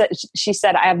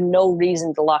said, I have no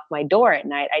reason to lock my door at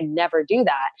night. I never do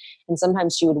that. And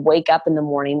sometimes she would wake up in the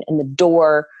morning and the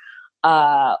door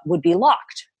would be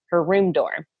locked, her room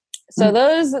door. So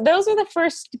those are the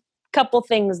first couple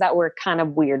things that were kind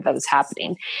of weird that was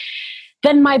happening.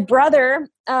 Then my brother,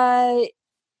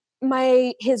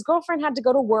 his girlfriend had to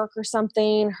go to work or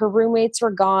something. Her roommates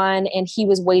were gone and he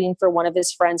was waiting for one of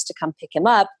his friends to come pick him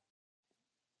up.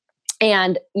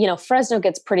 And, Fresno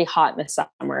gets pretty hot in the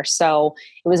summer. So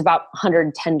it was about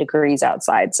 110 degrees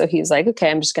outside. So he was like,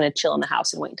 okay, I'm just going to chill in the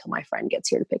house and wait until my friend gets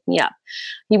here to pick me up.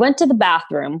 He went to the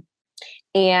bathroom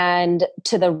and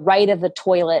to the right of the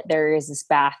toilet, there is this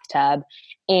bathtub.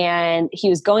 And he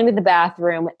was going to the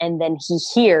bathroom, and then he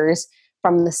hears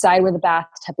from the side where the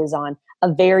bathtub is on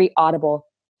a very audible,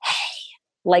 hey,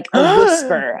 like a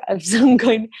whisper of some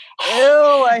kind.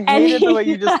 Ew, I hated the way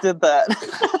you just did that.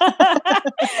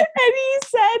 And he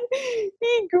said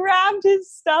he grabbed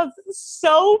his stuff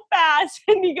so fast,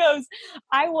 and he goes,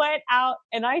 I went out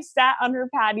and I sat on her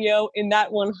patio in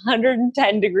that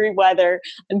 110-degree weather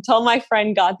until my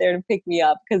friend got there to pick me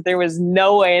up, because there was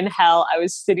no way in hell I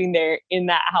was sitting there in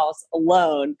that house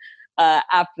alone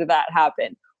after that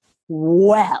happened.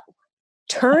 Well,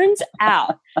 turns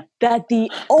out that the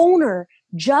owner,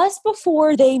 just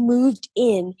before they moved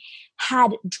in,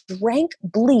 had drank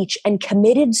bleach and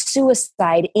committed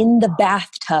suicide in the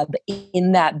bathtub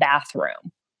in that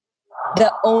bathroom.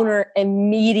 The owner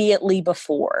immediately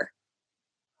before.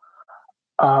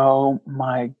 Oh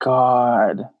my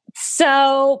God.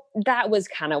 So that was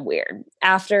kind of weird.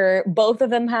 After both of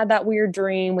them had that weird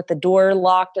dream with the door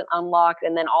locked and unlocked,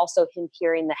 and then also him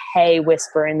hearing the hey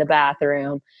whisper in the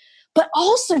bathroom. But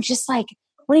also just like,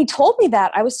 when he told me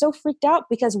that, I was so freaked out,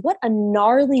 because what a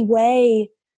gnarly way,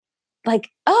 like,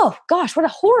 oh gosh, what a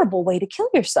horrible way to kill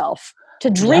yourself. To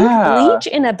drink bleach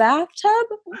in a bathtub?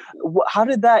 How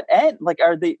did that end? Like,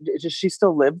 does she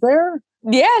still live there?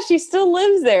 Yeah, she still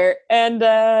lives there. And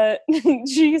when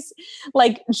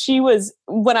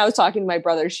I was talking to my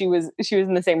brother, she was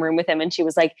in the same room with him, and she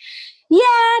was like,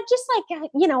 yeah, just like,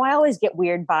 I always get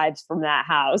weird vibes from that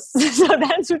house. So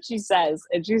that's what she says.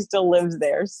 And she still lives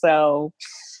there. So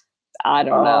I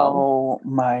don't know. Oh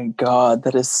my God,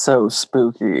 that is so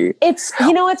spooky. It's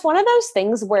one of those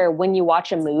things where when you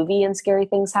watch a movie and scary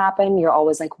things happen, you're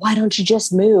always like, why don't you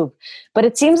just move? But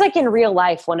it seems like in real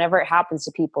life, whenever it happens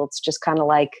to people, it's just kind of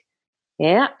like,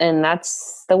 yeah, and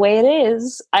that's the way it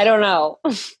is. I don't know.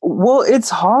 Well, it's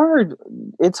hard.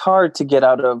 It's hard to get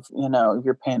out of, if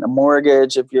you're paying a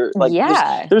mortgage, if you're like,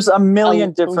 there's a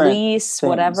million different lease, things.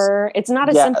 Whatever. It's not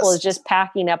as simple as just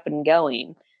packing up and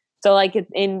going. So like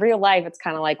in real life, it's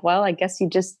kind of like, well, I guess you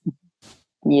just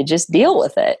deal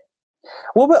with it.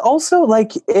 Well, but also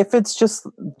like if it's just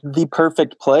the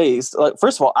perfect place, like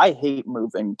first of all, I hate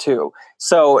moving too.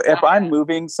 So if I'm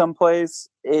moving someplace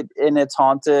and it's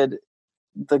haunted,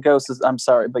 the ghost is, I'm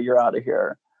sorry, but you're out of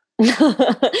here.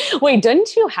 Wait,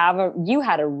 didn't you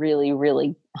had a really,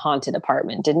 really haunted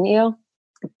apartment, didn't you?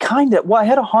 Kind of. Well, I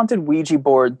had a haunted Ouija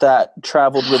board that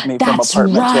traveled with me from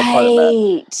apartment to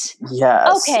apartment.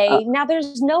 Yes. Okay. Now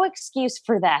there's no excuse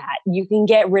for that. You can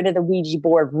get rid of the Ouija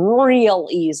board real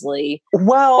easily.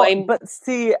 Well, but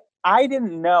see, I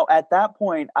didn't know at that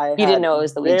point. You didn't know it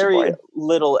was the Ouija board. Very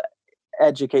little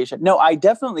education. No, I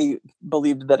definitely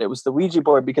believed that it was the Ouija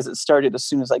board because it started as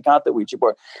soon as I got the Ouija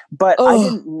board. But I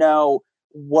didn't know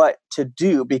what to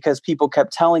do because people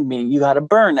kept telling me you got to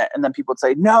burn it, and then people would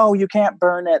say no, you can't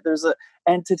burn it, there's an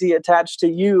entity attached to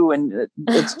you and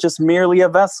it's just merely a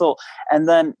vessel. And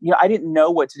then I didn't know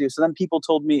what to do, so then people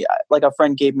told me, like a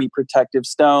friend gave me protective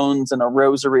stones and a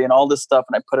rosary and all this stuff,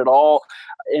 and I put it all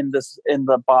in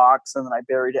the box, and then I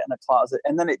buried it in a closet,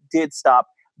 and then it did stop.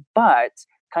 But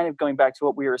kind of going back to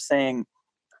what we were saying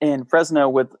in Fresno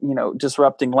with,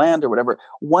 disrupting land or whatever,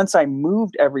 once I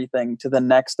moved everything to the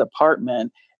next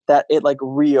apartment, that it like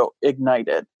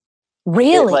reignited.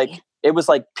 Really? It was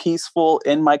like peaceful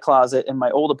in my closet in my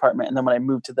old apartment. And then when I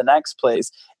moved to the next place,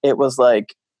 it was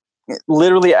like,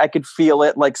 literally I could feel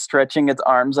it like stretching its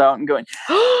arms out and going,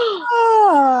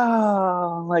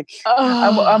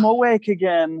 I'm awake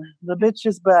again. The bitch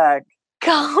is back.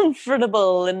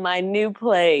 Comfortable in my new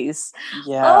place.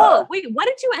 Yeah. Oh, wait, what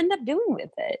did you end up doing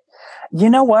with it? You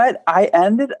know what? I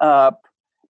ended up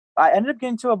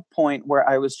getting to a point where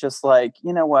I was just like,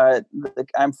 you know what? Like,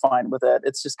 I'm fine with it.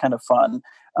 It's just kind of fun.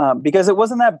 Because it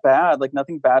wasn't that bad. Like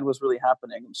nothing bad was really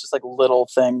happening. It was just like little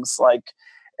things like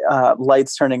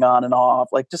lights turning on and off,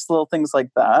 like just little things like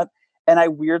that. And I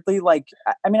weirdly at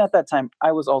that time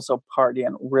I was also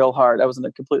partying real hard. I was in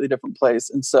a completely different place.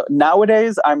 And so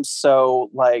nowadays I'm so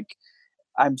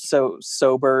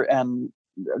sober and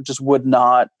just would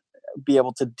not be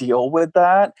able to deal with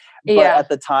that. But at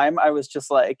the time I was just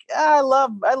like, I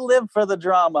live for the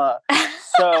drama.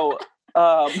 So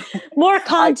more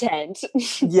content.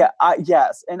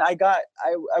 Yes. And I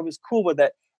was cool with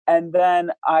it. And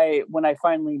then when I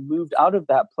finally moved out of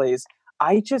that place,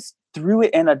 I just threw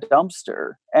it in a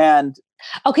dumpster. And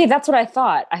okay, that's what I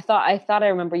thought. I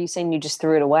remember you saying you just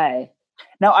threw it away.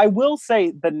 Now I will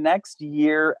say the next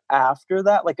year after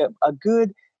that, like a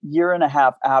good year and a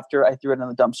half after I threw it in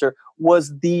the dumpster,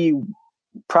 was the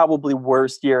probably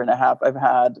worst year and a half I've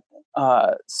had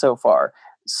so far.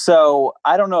 So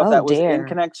I don't know if Oh, that was in dear.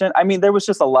 connection. I mean, there was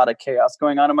just a lot of chaos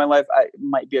going on in my life. It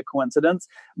might be a coincidence,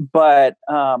 but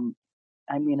I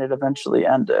mean, it eventually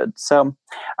ended. So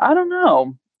I don't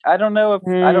know. I don't know if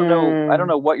I don't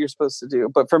know what you're supposed to do.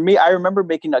 But for me, I remember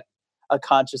making a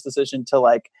conscious decision to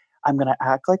like, I'm gonna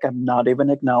act like I'm not even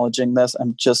acknowledging this.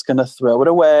 I'm just gonna throw it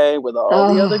away with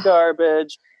all the other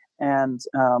garbage. And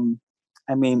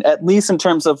I mean, at least in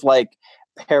terms of like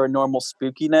paranormal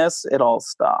spookiness, it all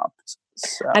stopped.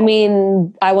 So. I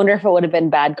mean, I wonder if it would have been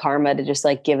bad karma to just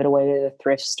like give it away to the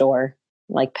thrift store,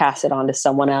 like pass it on to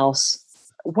someone else.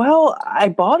 Well, I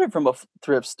bought it from a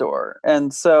thrift store.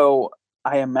 And so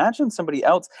I imagine somebody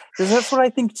else, because that's what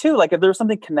I think too. Like if there's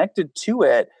something connected to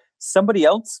it, somebody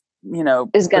else,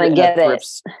 is going to get it.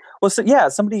 Well, so yeah,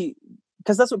 somebody,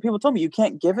 because that's what people told me. You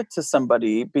can't give it to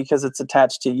somebody because it's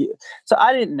attached to you. So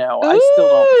I didn't know. I still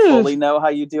don't fully know how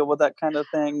you deal with that kind of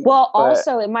thing. Well,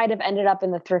 also it might have ended up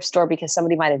in the thrift store because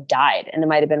somebody might have died and it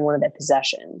might have been one of their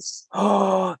possessions.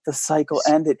 Oh, the cycle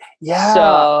ended. Yeah.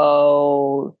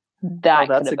 So that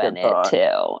could have been it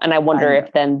too. And I wonder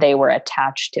if then they were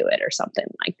attached to it or something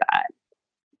like that.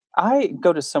 I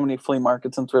go to so many flea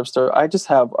markets and thrift stores. I just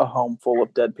have a home full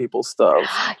of dead people's stuff.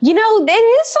 It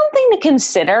is something to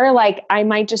consider. Like I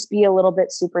might just be a little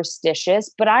bit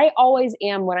superstitious, but I always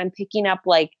am when I'm picking up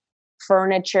like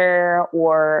furniture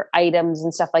or items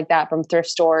and stuff like that from thrift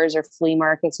stores or flea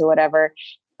markets or whatever,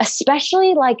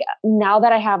 especially like now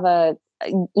that I have a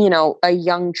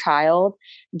young child,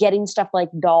 getting stuff like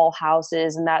doll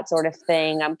houses and that sort of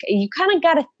thing. You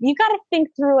gotta think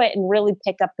through it and really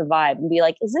pick up the vibe and be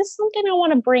like, is this something I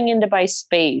want to bring into my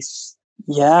space?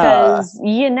 Yeah. Because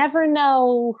you never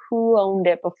know who owned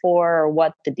it before or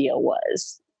what the deal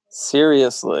was.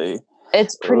 Seriously.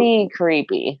 It's pretty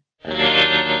creepy.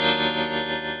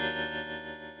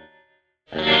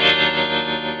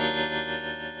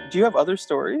 Do you have other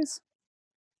stories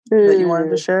that you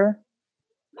wanted to share?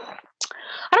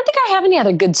 I don't think I have any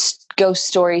other good ghost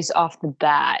stories off the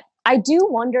bat. I do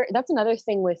wonder, that's another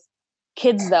thing with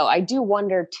kids though. I do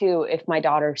wonder too if my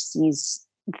daughter sees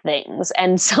things.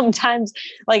 And sometimes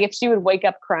like if she would wake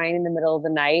up crying in the middle of the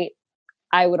night,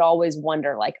 I would always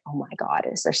wonder like, oh my God,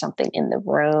 is there something in the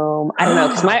room? I don't know.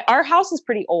 Cause our house is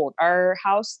pretty old. Our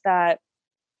house that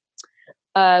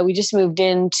we just moved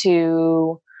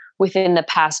into within the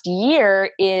past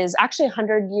year is actually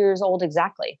 100 years old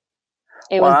exactly.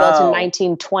 It was built in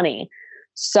 1920.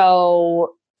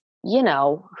 So,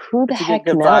 who the heck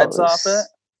knows? Vibes off it?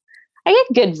 I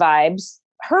get good vibes.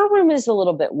 Her room is a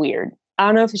little bit weird. I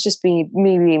don't know if it's just me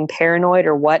being paranoid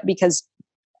or what, because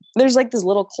there's like this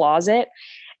little closet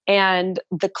and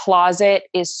the closet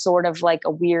is sort of like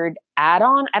a weird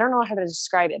add-on. I don't know how to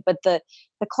describe it, but the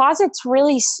closet's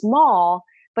really small.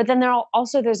 But then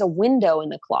there's a window in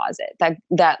the closet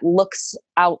that looks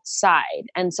outside.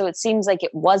 And so it seems like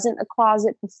it wasn't a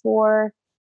closet before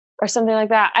or something like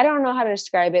that. I don't know how to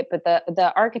describe it, but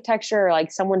the architecture,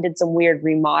 like someone did some weird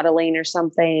remodeling or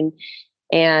something.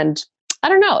 And I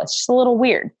don't know, it's just a little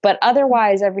weird, but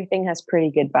otherwise everything has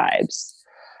pretty good vibes.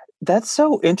 That's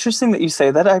so interesting that you say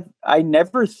that. I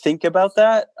never think about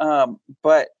that.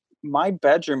 But my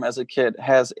bedroom as a kid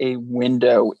has a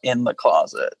window in the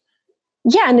closet.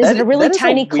 Yeah, and is it a really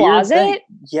tiny closet? Thing.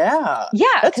 Yeah. Yeah,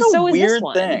 that's a so weird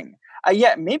thing.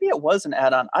 Yeah, maybe it was an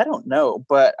add-on. I don't know,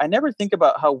 but I never think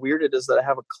about how weird it is that I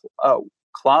have a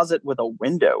closet with a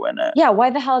window in it. Yeah, why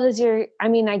the hell does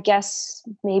I guess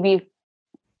maybe,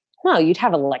 well, you'd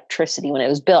have electricity when it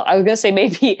was built. I was going to say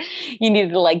maybe you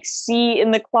needed to like see in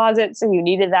the closet, so you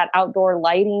needed that outdoor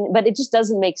lighting, but it just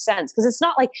doesn't make sense because it's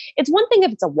not like, it's one thing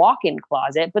if it's a walk-in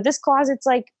closet, but this closet's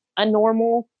like a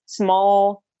normal,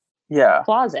 small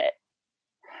closet.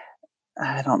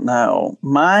 I don't know.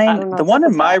 The one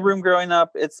in my room growing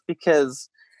up, it's because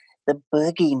the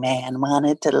boogeyman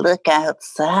wanted to look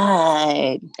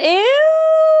outside. Ew!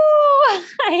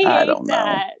 I don't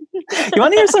know. You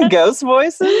want to hear some ghost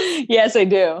voices? Yes, I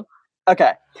do.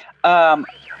 Okay.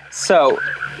 So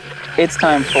it's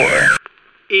time for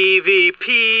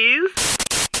EVPs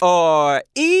or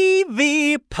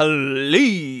EV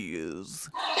Please.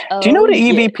 Do you know what an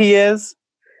EVP is?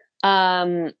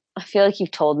 I feel like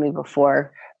you've told me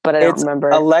before, but I don't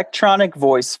remember. Electronic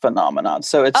voice phenomenon.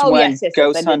 So it's when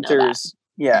ghost hunters,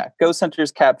 ghost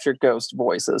hunters capture ghost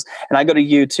voices. And I go to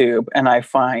YouTube and I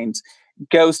find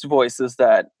ghost voices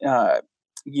that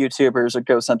YouTubers or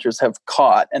ghost hunters have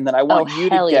caught, and then I want you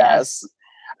to guess.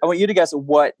 I want you to guess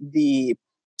what the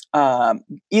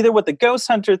either what the ghost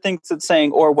hunter thinks it's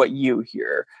saying or what you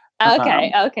hear.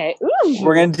 Okay. Ooh.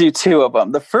 We're going to do two of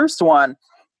them. The first one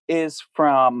is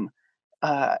from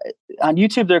on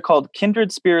YouTube, they're called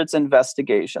Kindred Spirits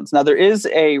Investigations. Now, there is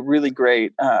a really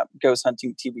great ghost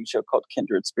hunting TV show called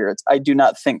Kindred Spirits. I do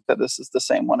not think that this is the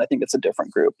same one. I think it's a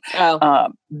different group. Oh,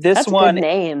 this that's one, a good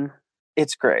name.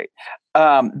 It's great.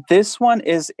 This one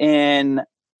is in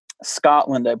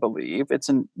Scotland, I believe. It's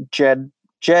in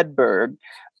Jedburgh.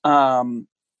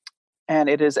 And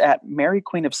it is at Mary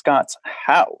Queen of Scots'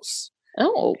 house.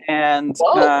 Oh. And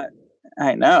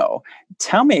I know.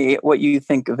 Tell me what you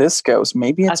think this ghost.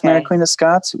 Maybe it's Mary Queen of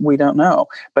Scots. We don't know.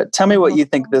 But tell me what you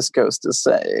think this ghost is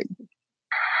saying.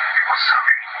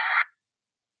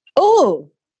 Oh.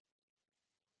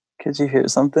 Could you hear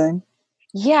something?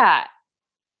 Yeah.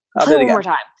 I'll Play do it one again. more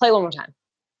time. Play one more time.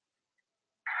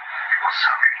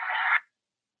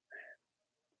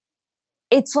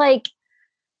 It's like,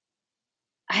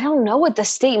 I don't know what the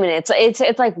statement is.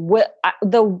 It's like what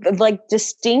the like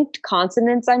distinct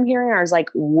consonants I'm hearing are like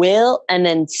will, and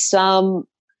then some.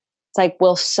 It's like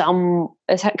will some.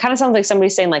 It kind of sounds like somebody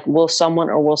saying like will someone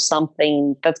or will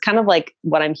something. That's kind of like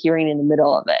what I'm hearing in the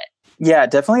middle of it. Yeah,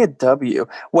 definitely a W.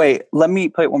 Wait, let me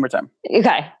play it one more time.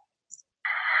 Okay.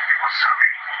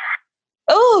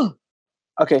 Oh.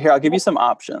 Okay, here I'll give you some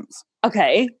options.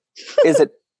 Okay. Is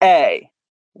it A,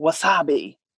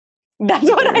 wasabi? That's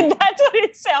what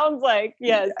it sounds like.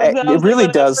 Yes. It really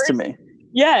does to me.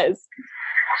 Yes.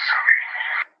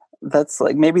 That's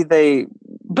like maybe they.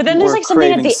 But then there's like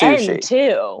something at the sushi. end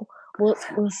too.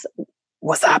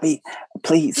 Wasabi,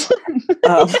 please.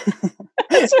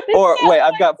 Or wait,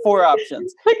 I've got 4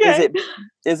 options. Okay.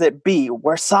 Is it B,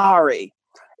 we're sorry?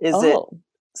 Is it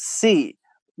C,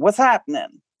 what's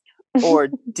happening? Or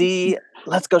D,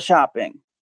 let's go shopping?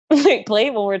 Wait, play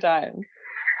it one more time.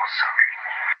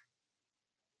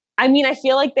 I mean, I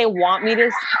feel like they want me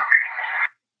to.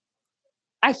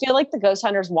 I feel like the ghost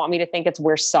hunters want me to think it's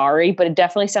we're sorry, but it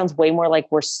definitely sounds way more like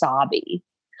wasabi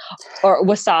or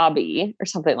wasabi or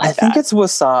something like that. I think it's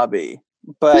wasabi,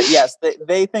 but yes,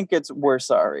 they think it's we're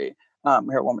sorry.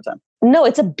 Here, one more time. No,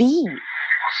 it's a B.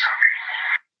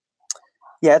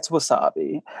 Yeah, it's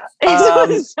wasabi.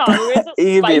 It's wasabi. It's a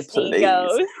Evie, spicy please.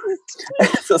 ghost.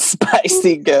 It's a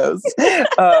spicy ghost.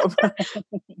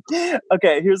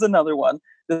 Okay, here's another one.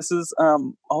 This is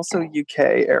also UK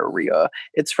area.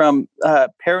 It's from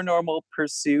Paranormal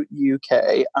Pursuit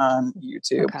UK on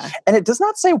YouTube. Okay. And it does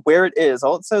not say where it is.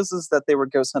 All it says is that they were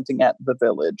ghost hunting at the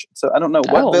village. So I don't know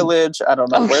what village. I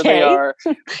don't know where they are.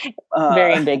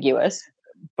 Very ambiguous.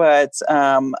 But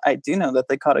I do know that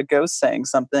they caught a ghost saying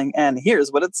something. And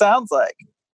here's what it sounds like.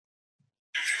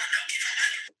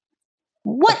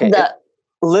 What the?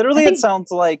 Literally, it sounds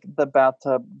like the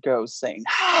bathtub ghost saying,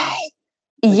 "Hey."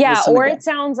 Like, yeah, or again. it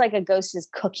sounds like a ghost is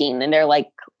cooking and they're like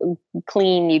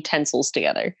cleaning utensils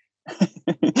together.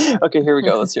 Okay, here we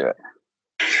go. Let's hear it.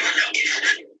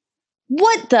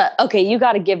 What the? Okay, you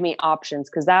got to give me options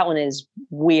because that one is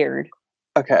weird.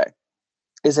 Okay.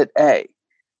 Is it A,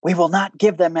 we will not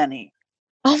give them any?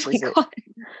 Oh my God.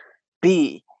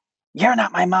 B, you're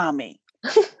not my mommy?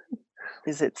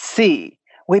 Is it C,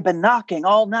 we've been knocking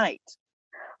all night?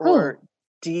 Or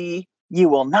D, you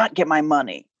will not get my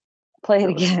money? Play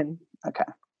it again. Okay.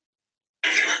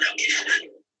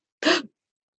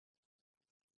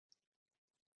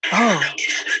 Oh.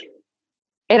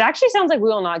 It actually sounds like we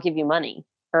will not give you money.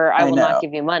 Or I will not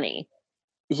give you money.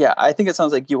 Yeah, I think it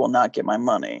sounds like you will not get my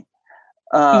money.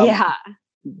 Yeah.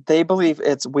 They believe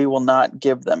it's we will not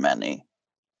give them any.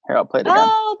 Here, I'll play it again.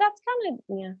 Oh, that's kind of,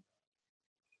 yeah.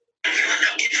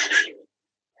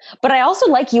 But I also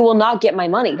like you will not get my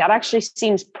money. That actually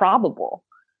seems probable.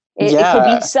 It could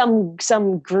be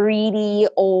some greedy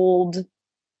old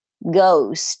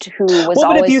ghost who was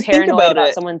always paranoid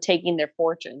about someone taking their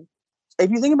fortune. If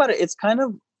you think about it, it's kind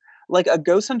of like a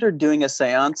ghost hunter doing a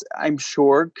seance, I'm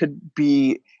sure could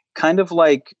be kind of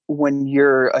like when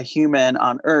you're a human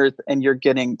on Earth and you're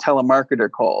getting telemarketer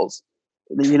calls.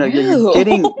 You know,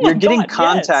 you're getting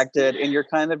contacted, and you're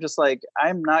kind of just like,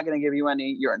 I'm not going to give you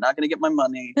any. You're not going to get my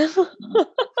money.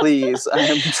 Please, I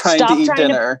am trying to eat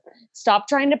dinner. Stop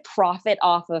trying to profit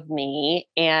off of me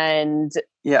and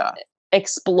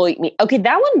exploit me. Okay,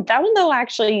 that one though,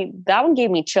 actually, that one gave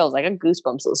me chills. I got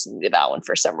goosebumps listening to that one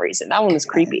for some reason. That one was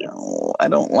creepy. I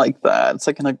don't like that. It's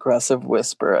like an aggressive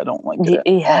whisper. I don't like it.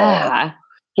 Yeah,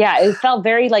 yeah. It felt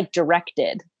very like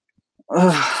directed.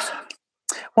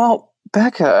 Well,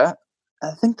 Becca,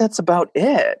 I think that's about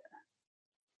it.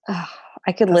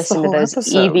 I could listen to those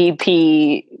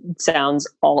EVP sounds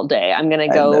all day. I'm going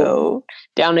to go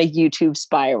down a YouTube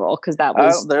spiral because that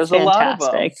was there's fantastic. A lot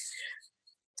of them.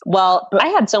 Well, I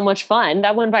had so much fun.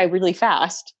 That went by really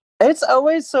fast. It's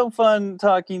always so fun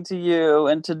talking to you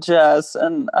and to Jess,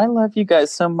 and I love you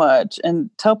guys so much.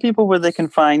 And tell people where they can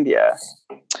find you.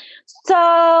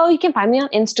 So you can find me on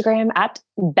Instagram at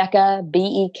Bekah,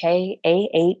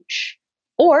 Bekah,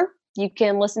 or you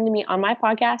can listen to me on my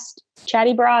podcast,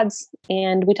 Chatty Broads,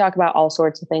 and we talk about all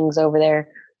sorts of things over there.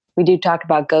 We do talk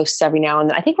about ghosts every now and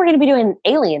then. I think we're going to be doing an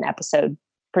alien episode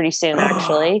pretty soon,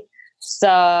 actually.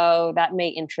 So that may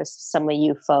interest some of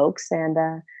you folks.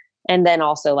 And then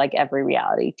also like every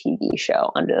reality TV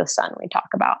show under the sun we talk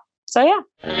about. So yeah.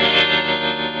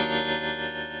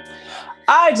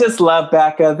 I just love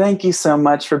Bekah. Thank you so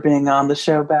much for being on the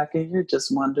show, Bekah. You're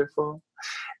just wonderful.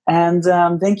 And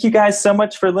thank you guys so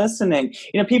much for listening.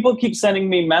 You know, people keep sending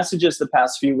me messages the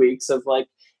past few weeks of like,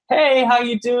 hey, how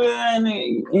you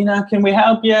doing? You know, can we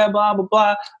help you? Blah, blah,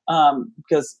 blah.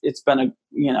 Because it's been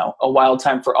a wild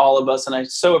time for all of us. And I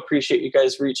so appreciate you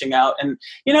guys reaching out. And,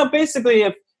 you know, basically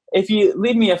if you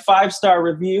leave me a 5-star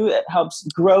review, it helps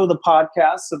grow the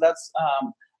podcast. So that's,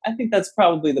 I think that's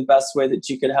probably the best way that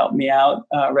you could help me out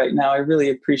right now. I really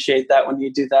appreciate that when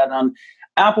you do that on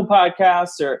Apple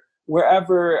Podcasts or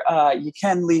wherever you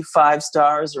can leave 5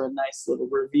 stars or a nice little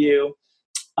review.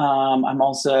 I'm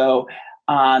also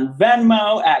on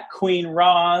Venmo at Queen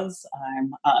Roz.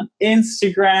 I'm on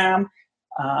Instagram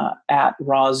at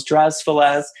Roz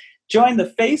Dresfeles. Join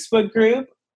the Facebook group,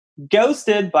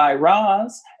 Ghosted by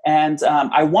Roz. And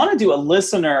I want to do a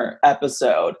listener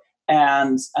episode.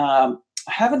 And I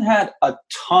haven't had a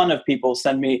ton of people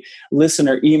send me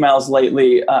listener emails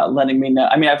lately letting me know.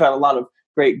 I mean, I've had a lot of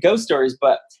great ghost stories,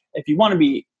 but if you want to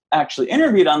be actually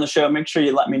interviewed on the show, make sure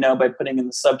you let me know by putting in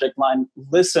the subject line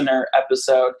listener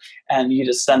episode, and you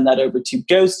just send that over to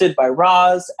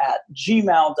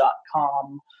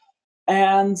ghostedbyroz@gmail.com.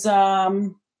 And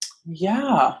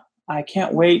yeah, I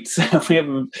can't wait. We have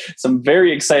some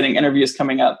very exciting interviews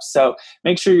coming up, so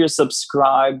make sure you're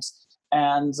subscribed.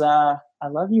 And I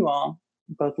love you all,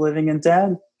 both living and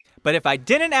dead. But if I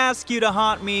didn't ask you to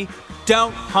haunt me,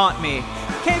 don't haunt me.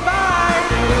 Okay, bye!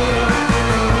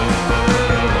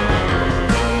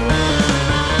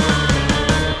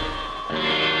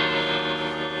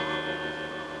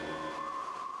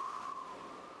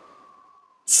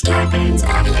 Starburns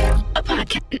Audio,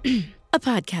 a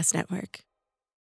podcast network.